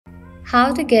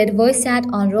How to get voice chat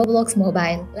on Roblox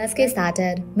mobile. Let's get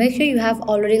started. Make sure you have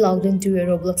already logged into your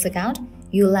Roblox account.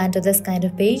 You will land to this kind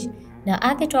of page. Now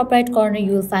at the top right corner,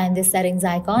 you will find this settings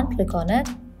icon. Click on it.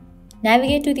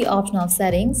 Navigate to the option of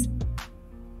settings.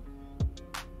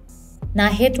 Now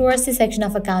head towards the section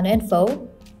of account info.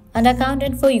 Under account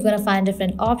info, you're going to find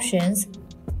different options.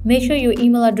 Make sure your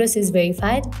email address is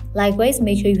verified. Likewise,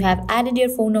 make sure you have added your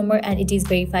phone number and it is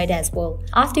verified as well.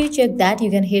 After you check that,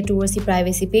 you can head towards the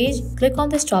privacy page. Click on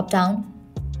this drop down.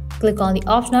 Click on the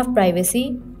option of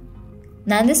privacy.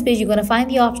 Now in this page, you're going to find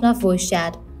the option of voice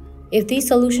chat. If this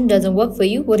solution doesn't work for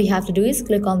you, what you have to do is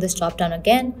click on this drop down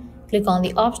again. Click on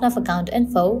the option of account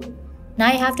info.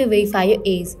 Now you have to verify your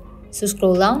age. So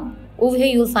scroll down. Over here,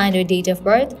 you'll find your date of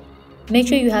birth. Make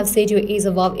sure you have set your age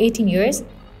above 18 years.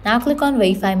 Now click on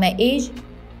Verify My Age.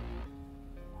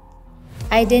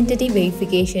 Identity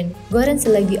verification. Go ahead and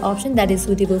select the option that is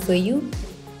suitable for you.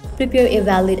 Prepare a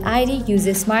valid ID, use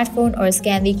a smartphone or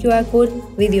scan the QR code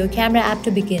with your camera app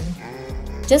to begin.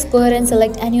 Just go ahead and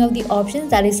select any of the options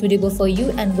that is suitable for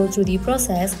you and go through the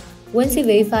process. Once you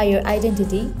verify your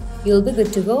identity, you'll be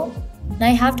good to go. Now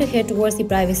you have to head towards the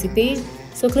privacy page.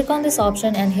 So click on this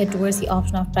option and head towards the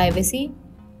option of privacy.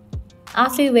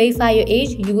 After you verify your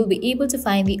age, you will be able to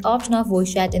find the option of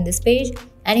voice chat in this page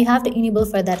and you have to enable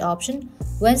for that option.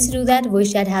 Once you do that,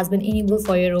 voice chat has been enabled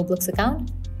for your Roblox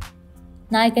account.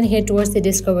 Now you can head towards the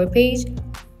Discover page,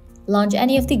 launch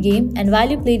any of the game, and while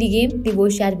you play the game, the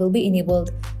voice chat will be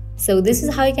enabled. So this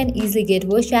is how you can easily get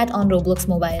voice chat on Roblox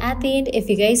mobile. At the end, if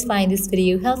you guys find this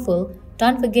video helpful,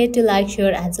 don't forget to like,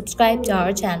 share and subscribe to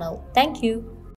our channel. Thank you.